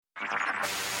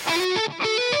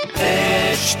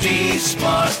HT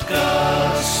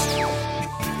Smartcast.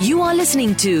 You are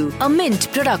listening to a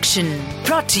Mint production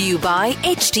brought to you by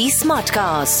HT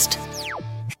Smartcast.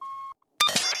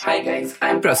 Hi guys,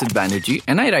 I'm Prasid Banerjee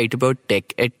and I write about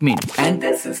tech at Mint. And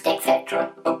this is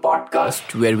TechCetera, a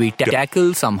podcast where we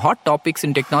tackle some hot topics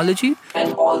in technology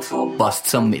and also bust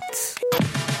some myths.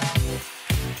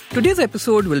 Today's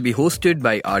episode will be hosted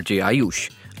by RJ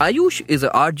Ayush. Ayush is a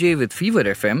RJ with Fever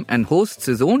FM and hosts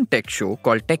his own tech show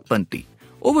called Tech Panti.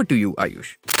 Over to you,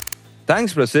 Ayush.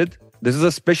 Thanks, Prasid. This is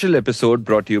a special episode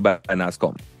brought to you by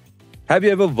nasscom. Have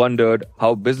you ever wondered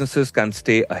how businesses can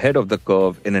stay ahead of the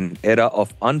curve in an era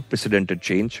of unprecedented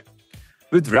change?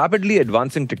 With rapidly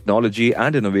advancing technology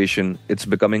and innovation, it's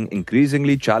becoming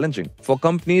increasingly challenging for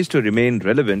companies to remain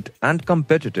relevant and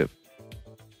competitive.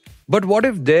 But what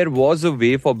if there was a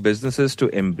way for businesses to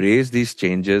embrace these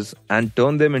changes and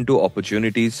turn them into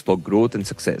opportunities for growth and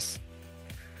success?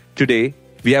 Today,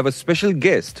 we have a special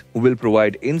guest who will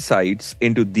provide insights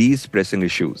into these pressing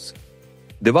issues.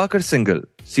 Diwakar Singhal,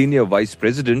 Senior Vice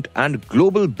President and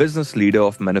Global Business Leader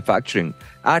of Manufacturing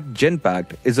at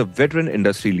Genpact, is a veteran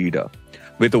industry leader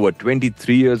with over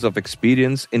 23 years of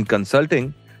experience in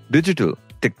consulting, digital,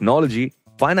 technology,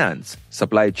 finance,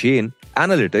 supply chain,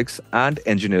 analytics, and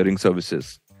engineering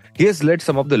services. He has led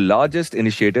some of the largest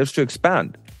initiatives to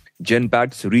expand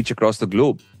Genpact's reach across the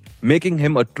globe, making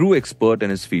him a true expert in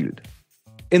his field.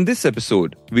 In this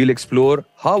episode, we'll explore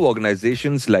how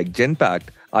organizations like Genpact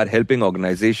are helping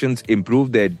organizations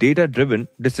improve their data-driven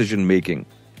decision-making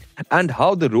and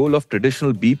how the role of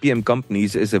traditional BPM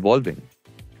companies is evolving.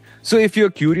 So if you're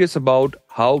curious about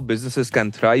how businesses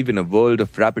can thrive in a world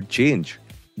of rapid change,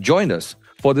 join us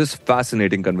for this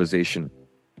fascinating conversation.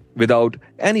 Without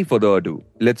any further ado,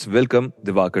 let's welcome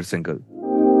Diwakar Singhal.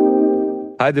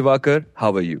 Hi Diwakar,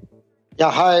 how are you?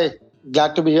 Yeah, hi.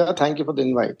 Glad to be here. Thank you for the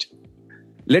invite.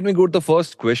 Let me go to the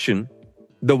first question.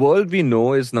 The world we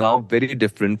know is now very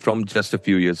different from just a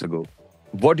few years ago.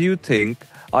 What do you think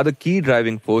are the key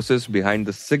driving forces behind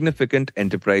the significant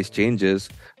enterprise changes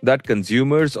that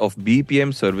consumers of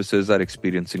BPM services are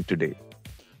experiencing today?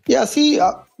 Yeah, see,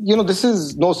 this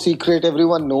is no secret.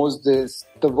 Everyone knows this.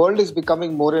 The world is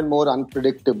becoming more and more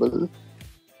unpredictable.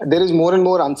 There is more and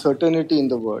more uncertainty in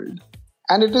the world.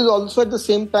 And it is also at the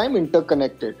same time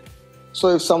interconnected. So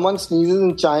if someone sneezes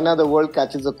in China, the world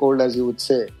catches a cold, as you would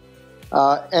say.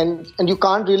 And you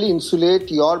can't really insulate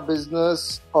your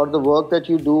business or the work that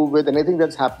you do with anything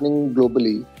that's happening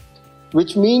globally,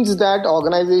 which means that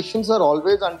organizations are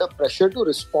always under pressure to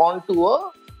respond to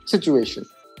a situation.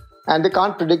 And they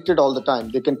can't predict it all the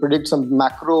time. They can predict some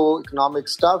macroeconomic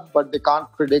stuff, but they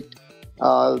can't predict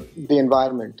the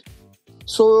environment.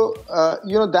 So,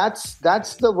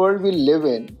 that's the world we live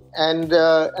in. And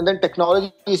then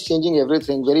technology is changing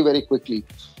everything very, very quickly.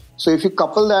 So if you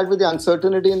couple that with the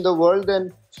uncertainty in the world,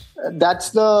 then that's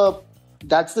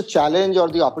the challenge or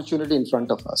the opportunity in front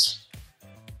of us.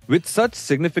 With such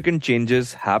significant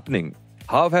changes happening,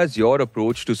 how has your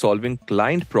approach to solving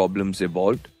client problems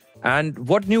evolved? And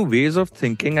what new ways of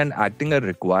thinking and acting are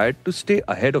required to stay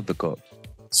ahead of the curve?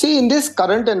 See, in this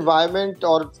current environment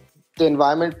or the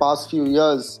environment past few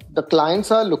years, the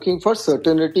clients are looking for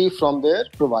certainty from their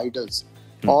providers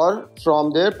or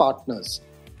from their partners.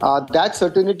 That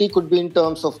certainty could be in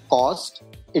terms of cost,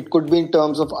 it could be in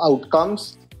terms of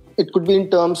outcomes, it could be in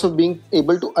terms of being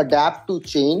able to adapt to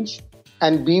change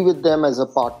and be with them as a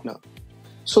partner.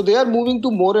 So they are moving to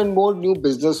more and more new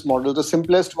business models. The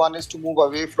simplest one is to move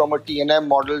away from a T&M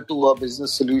model to a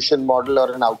business solution model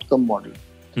or an outcome model.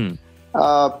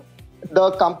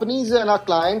 The companies and our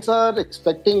clients are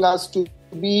expecting us to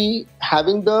be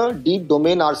having the deep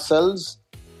domain ourselves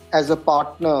as a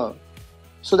partner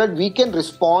so that we can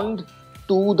respond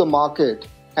to the market.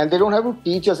 And they don't have to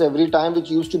teach us every time, which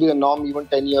used to be the norm even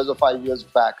 10 years or 5 years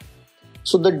back.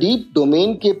 So the deep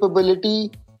domain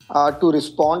capability to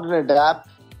respond and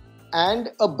adapt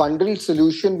and a bundled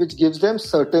solution which gives them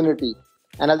certainty.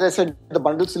 And as I said, the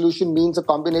bundled solution means a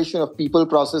combination of people,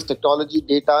 process, technology,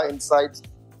 data, insights,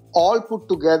 all put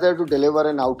together to deliver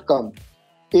an outcome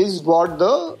is what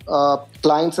the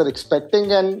clients are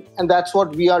expecting. And that's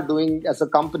what we are doing as a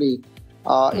company.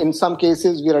 In some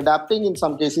cases, we are adapting. In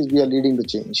some cases, we are leading the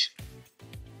change.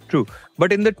 True.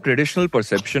 But in the traditional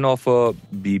perception of a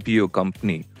BPO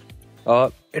company,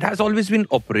 it has always been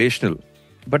operational.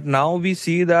 But now we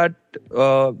see that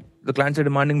the clients are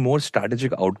demanding more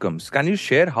strategic outcomes. Can you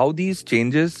share how these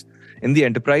changes in the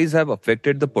enterprise have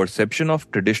affected the perception of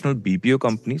traditional BPO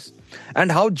companies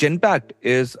and how Genpact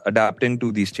is adapting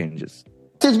to these changes?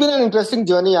 It's been an interesting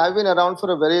journey. I've been around for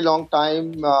a very long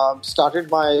time.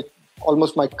 Started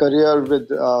almost my career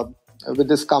with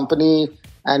this company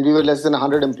and we were less than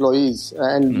 100 employees.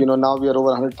 And, now we are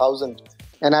over 100,000.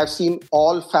 And I've seen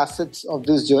all facets of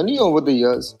this journey over the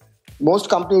years. Most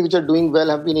companies which are doing well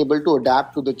have been able to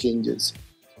adapt to the changes.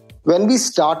 When we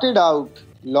started out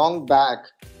long back,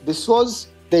 the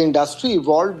industry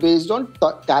evolved based on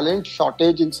talent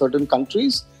shortage in certain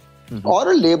countries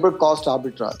or a labor cost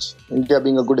arbitrage. India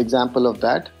being a good example of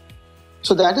that.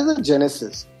 So that is the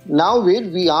genesis. Now where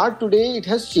we are today, it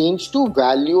has changed to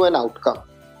value and outcome.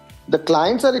 The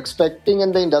clients are expecting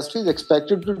and the industry is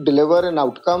expected to deliver an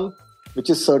outcome which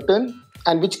is certain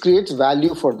and which creates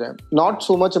value for them. Not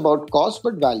so much about cost,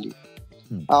 but value.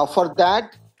 For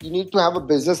that, you need to have a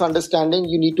business understanding.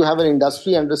 You need to have an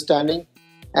industry understanding.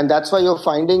 And that's why you're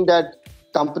finding that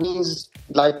companies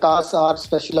like us are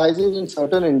specializing in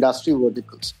certain industry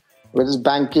verticals, whether it's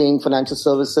banking, financial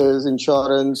services,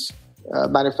 insurance,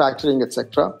 manufacturing,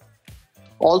 etc.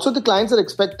 Also, the clients are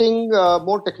expecting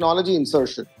more technology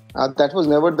insertion. That was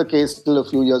never the case till a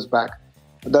few years back.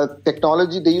 The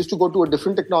technology, they used to go to a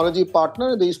different technology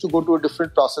partner, they used to go to a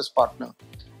different process partner.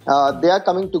 They are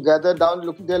coming together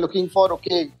they're looking for,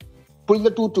 pull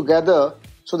the two together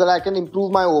so that I can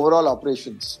improve my overall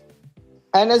operations.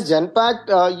 And as Genpact,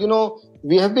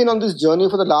 we have been on this journey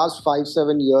for the last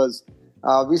 5-7 years.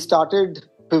 We started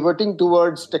pivoting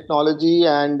towards technology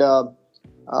and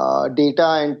data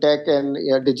and tech and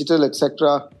digital,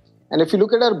 etc. And if you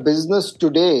look at our business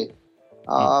today,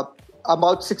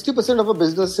 about 60% of our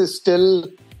business is still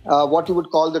what you would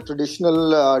call the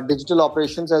traditional digital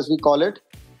operations, as we call it.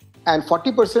 And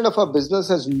 40% of our business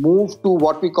has moved to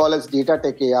what we call as data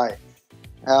tech AI.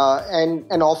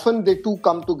 And often they two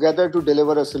come together to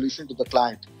deliver a solution to the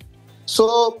client.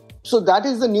 So that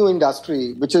is the new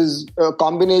industry, which is a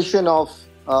combination of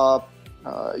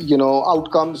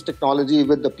outcomes, technology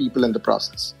with the people and the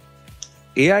process.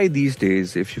 AI these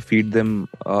days, if you feed them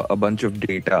a bunch of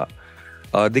data,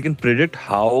 they can predict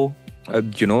how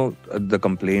the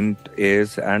complaint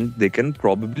is, and they can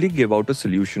probably give out a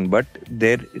solution. But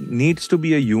there needs to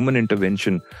be a human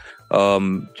intervention,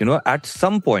 at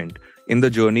some point in the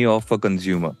journey of a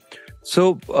consumer.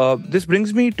 So this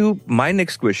brings me to my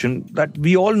next question, that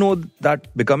we all know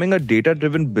that becoming a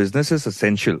data-driven business is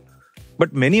essential.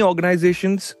 But many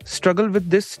organizations struggle with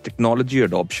this technology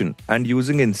adoption and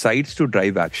using insights to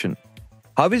drive action.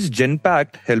 How is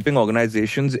Genpact helping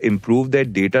organizations improve their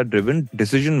data-driven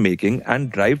decision-making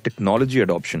and drive technology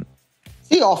adoption?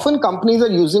 See, often companies are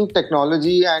using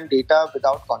technology and data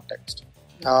without context.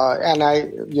 And I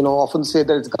often say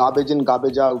that it's garbage in,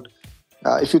 garbage out.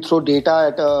 If you throw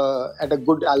data at a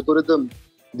good algorithm,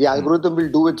 the algorithm will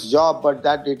do its job, but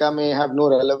that data may have no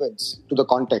relevance to the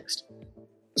context.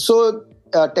 So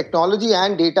technology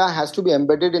and data has to be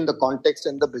embedded in the context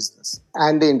and the business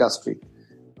and the industry.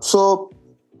 So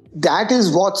that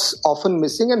is what's often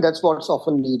missing, and that's what's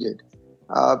often needed.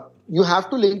 You have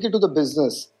to link it to the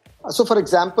business. So for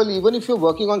example, even if you're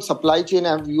working on supply chain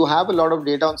and you have a lot of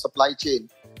data on supply chain,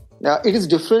 it is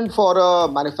different for a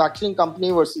manufacturing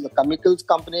company versus a chemicals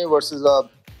company versus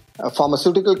a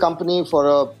pharmaceutical company, for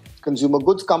a consumer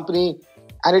goods company.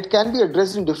 And it can be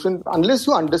addressed in different, unless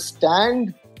you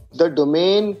understand the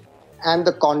domain and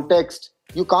the context,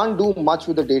 you can't do much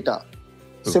with the data.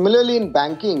 Similarly, in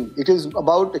banking, it is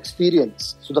about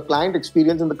experience. So the client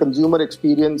experience and the consumer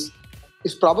experience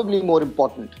is probably more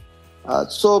important.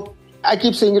 So I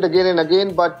keep saying it again and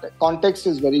again, but context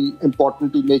is very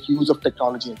important to make use of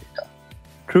technology and data.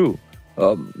 True.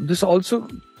 This also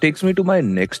takes me to my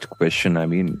next question. I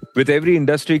mean, with every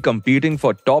industry competing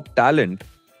for top talent,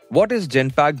 what is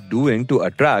Genpact doing to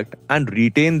attract and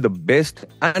retain the best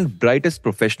and brightest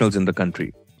professionals in the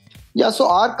country? Yeah, so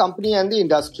our company and the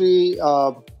industry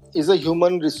is a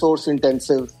human resource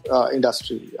intensive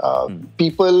industry.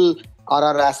 People are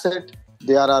our asset,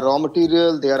 they are our raw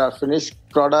material, they are our finished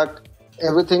product.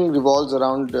 Everything revolves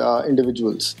around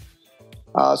individuals.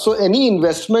 So any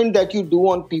investment that you do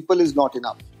on people is not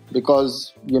enough,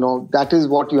 because that is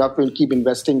what you have to keep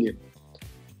investing in.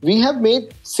 We have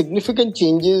made significant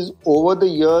changes over the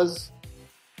years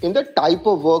in the type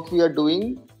of work we are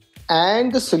doing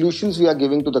and the solutions we are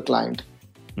giving to the client.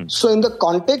 So in the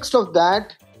context of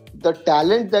that, the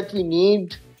talent that we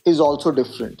need is also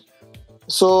different.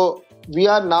 So we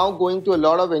are now going to a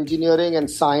lot of engineering and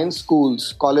science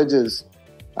schools, colleges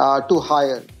to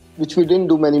hire, which we didn't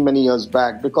do many years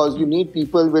back, because you need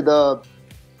people with a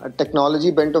technology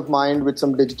bent of mind, with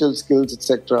some digital skills,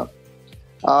 etc.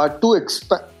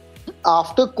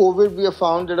 After COVID, we have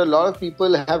found that a lot of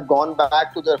people have gone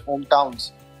back to their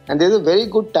hometowns. And there's a very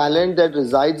good talent that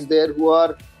resides there who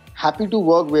are happy to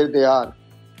work where they are.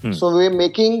 So we're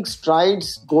making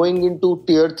strides going into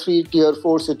tier 3, tier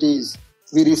 4 cities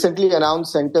We recently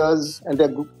announced centers, and they're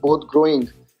both growing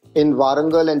in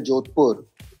Warangal and Jodhpur.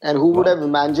 And who would have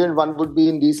imagined one would be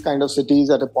in these kind of cities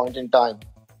at a point in time?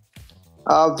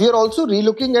 We are also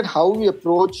relooking at how we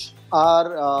approach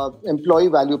our employee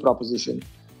value proposition.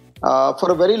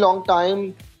 For a very long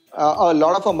time, a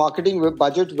lot of our marketing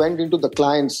budget went into the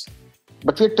clients,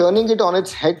 but we're turning it on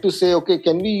its head to say, okay,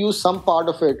 can we use some part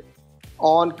of it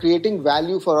on creating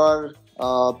value for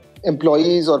our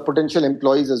employees or potential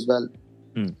employees as well?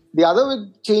 The other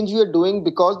change we are doing,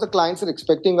 because the clients are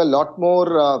expecting a lot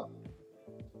more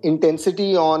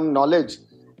intensity on knowledge,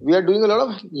 we are doing a lot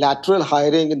of lateral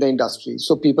hiring in the industry.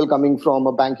 So people coming from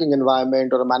a banking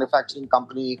environment or a manufacturing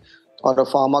company or a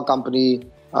pharma company,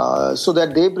 so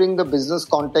that they bring the business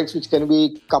context which can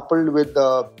be coupled with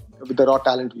the raw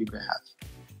talent we may have.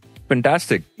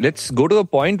 Fantastic. Let's go to a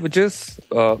point which is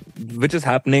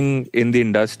happening in the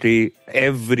industry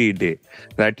every day.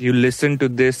 That you listen to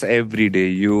this every day.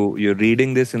 You're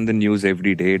reading this in the news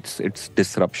every day. It's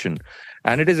disruption,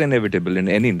 and it is inevitable in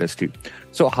any industry.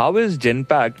 So, how is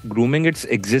Genpact grooming its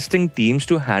existing teams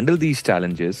to handle these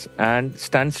challenges and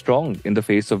stand strong in the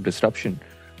face of disruption?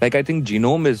 Like, I think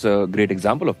Genome is a great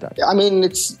example of that. I mean,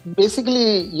 it's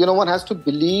basically, one has to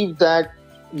believe that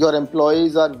your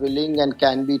employees are willing and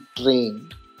can be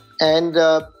trained. And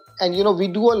we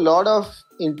do a lot of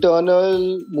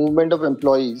internal movement of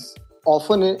employees,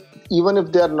 often even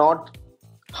if they are not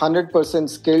 100%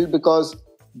 skilled, because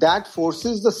that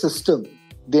forces the system,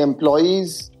 the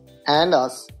employees and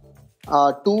us,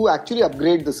 to actually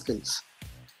upgrade the skills.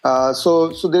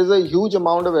 So there's a huge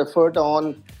amount of effort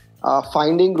on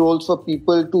finding roles for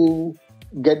people to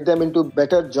get them into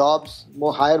better jobs,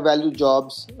 more higher value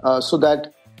jobs, so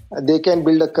that they can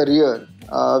build a career,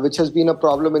 which has been a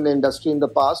problem in the industry in the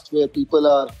past, where people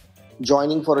are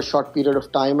joining for a short period of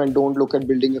time and don't look at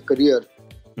building a career.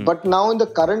 But now in the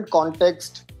current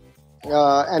context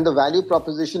and the value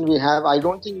proposition we have, I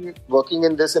don't think working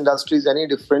in this industry is any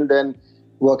different than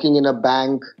working in a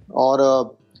bank or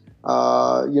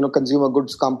a consumer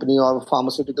goods company or a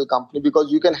pharmaceutical company, because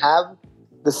you can have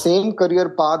the same career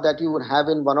path that you would have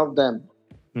in one of them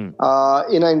in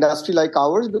an industry like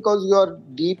ours, because you are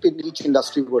deep in each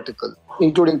industry vertical,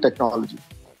 including technology.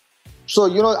 So,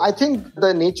 I think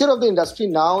the nature of the industry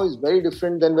now is very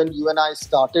different than when you and I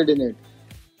started in it.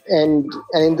 And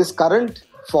in this current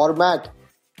format,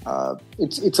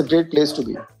 it's a great place to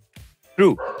be.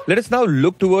 True. Let us now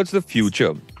look towards the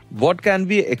future. What can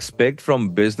we expect from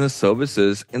business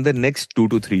services in the next 2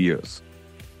 to 3 years?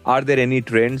 Are there any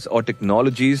trends or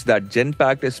technologies that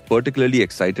Genpact is particularly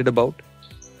excited about?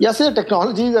 Yes,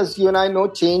 technologies, as you and I know,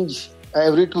 change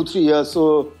every 2-3 years.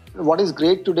 So what is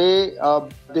great today, there'll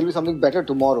be something better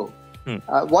tomorrow.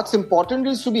 What's important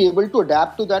is to be able to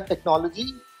adapt to that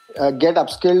technology, get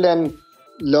upskilled and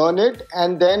learn it,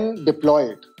 and then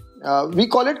deploy it. We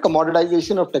call it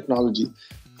commoditization of technology.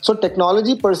 So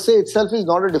technology per se itself is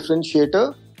not a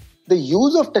differentiator. The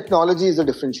use of technology is a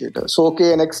differentiator. So,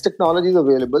 okay, an X technology is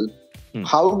available.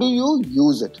 How do you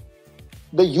use it?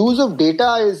 The use of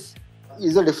data is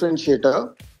a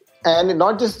differentiator. And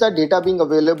not just that data being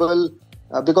available,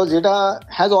 because data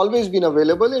has always been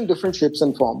available in different shapes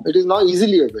and form. It is now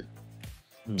easily available.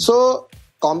 So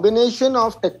combination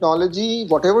of technology,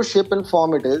 whatever shape and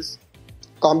form it is,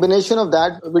 combination of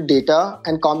that with data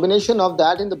and combination of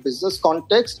that in the business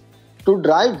context to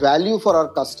drive value for our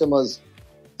customers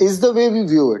is the way we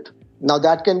view it. Now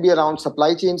that can be around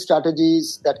supply chain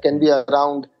strategies, that can be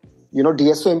around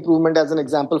DSO improvement as an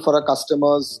example for our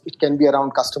customers. It can be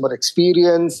around customer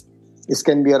experience. It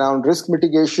can be around risk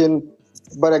mitigation.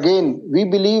 But again, we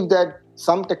believe that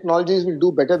some technologies will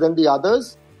do better than the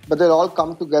others, but they'll all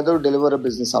come together to deliver a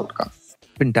business outcome.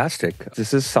 Fantastic.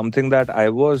 This is something that I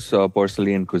was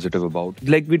personally inquisitive about.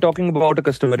 Like, we're talking about a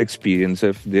customer experience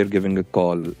if they're giving a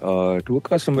call to a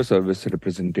customer service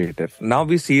representative. Now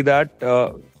we see that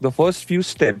the first few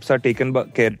steps are taken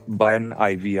by an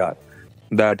IVR.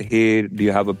 That, hey, do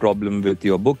you have a problem with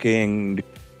your booking? Do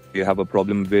you have a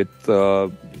problem with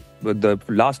the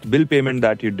last bill payment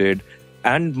that you did?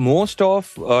 And most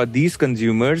of these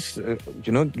consumers,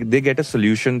 they get a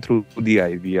solution through the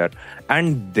IVR.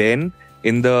 And then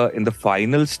in the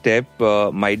final step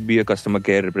might be a customer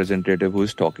care representative who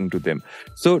is talking to them.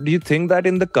 So do you think that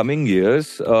in the coming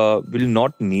years, we'll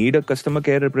not need a customer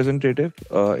care representative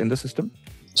in the system?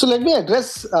 So let me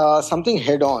address something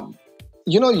head on.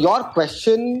 Your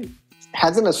question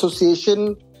has an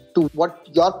association to what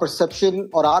your perception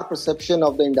or our perception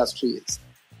of the industry is.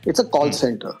 It's a call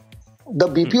center. The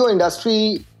BPO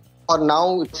industry, or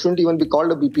now it shouldn't even be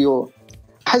called a BPO,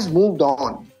 has moved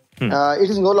on. It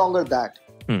is no longer that.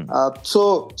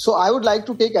 So I would like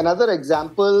to take another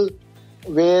example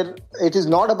where it is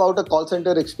not about a call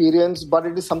center experience, but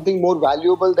it is something more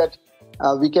valuable that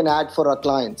we can add for our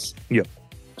clients. Yeah.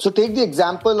 So take the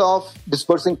example of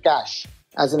dispersing cash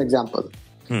as an example.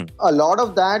 A lot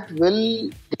of that will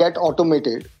get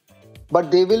automated,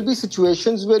 but there will be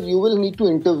situations where you will need to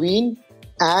intervene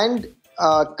and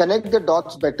connect the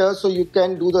dots better so you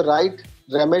can do the right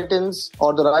remittance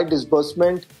or the right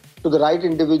disbursement to the right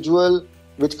individual,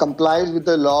 which complies with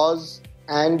the laws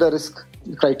and the risk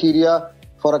criteria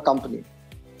for a company.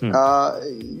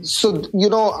 So,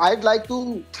 I'd like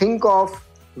to think of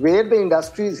where the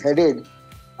industry is headed.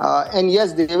 And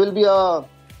yes, there will be a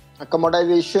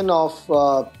commoditization of,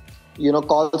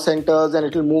 call centers, and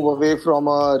it will move away from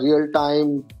a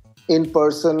real-time,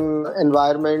 in-person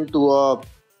environment to a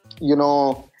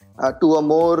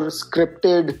more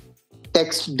scripted,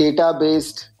 text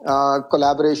data-based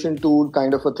collaboration tool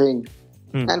kind of a thing.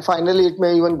 And finally, it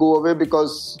may even go away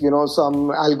because, some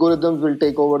algorithms will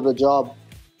take over the job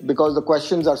because the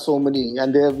questions are so many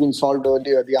and they have been solved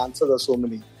earlier. The answers are so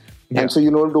many. Yeah. And so,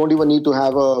 don't even need to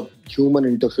have a human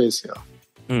interface here.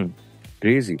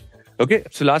 Crazy. Okay.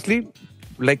 So lastly,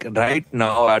 like right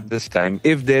now at this time,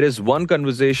 if there is one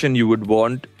conversation you would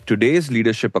want today's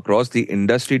leadership across the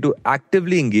industry to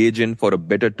actively engage in for a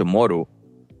better tomorrow,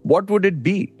 what would it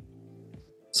be?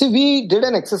 See, we did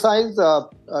an exercise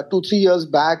 2-3 years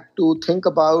back to think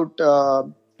about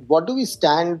what do we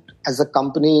stand as a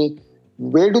company,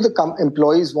 where do the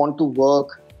employees want to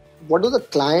work, what do the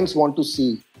clients want to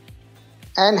see.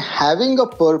 And having a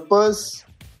purpose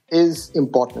is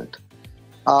important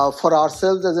for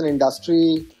ourselves as an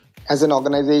industry, as an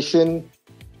organization,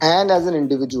 and as an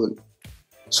individual.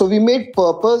 So we made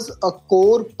purpose a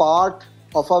core part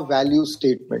of our value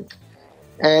statement.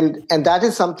 And that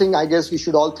is something I guess we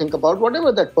should all think about,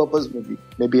 whatever that purpose may be.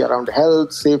 Maybe around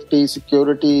health, safety,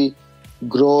 security,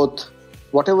 growth,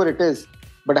 whatever it is.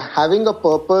 But having a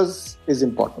purpose is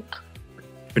important.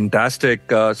 Fantastic.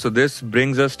 So this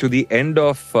brings us to the end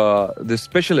of this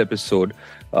special episode.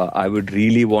 I would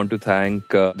really want to thank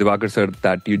Diwakar sir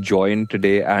that you joined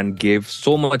today and gave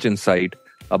so much insight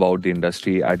about the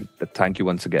industry. I thank you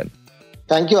once again.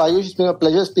 Thank you, Ayush. It's been a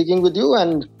pleasure speaking with you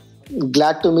and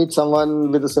glad to meet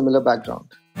someone with a similar background.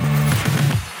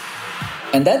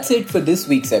 And that's it for this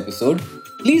week's episode.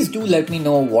 Please do let me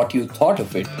know what you thought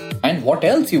of it and what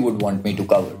else you would want me to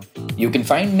cover. You can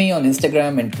find me on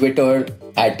Instagram and Twitter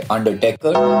at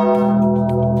Undertecher.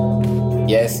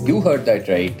 Yes, you heard that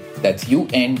right. That's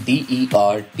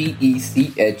UNDERTECHER.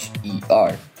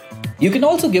 You can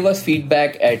also give us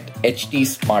feedback at HT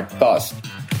Smartcast.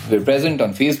 We're present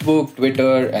on Facebook,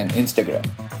 Twitter, and Instagram.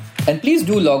 And please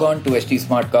do log on to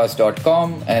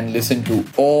htsmartcast.com and listen to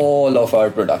all of our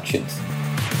productions.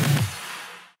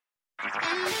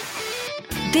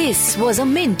 This was a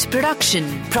Mint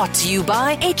production brought to you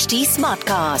by HT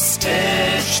Smartcast.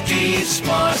 HT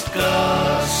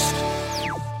Smartcast.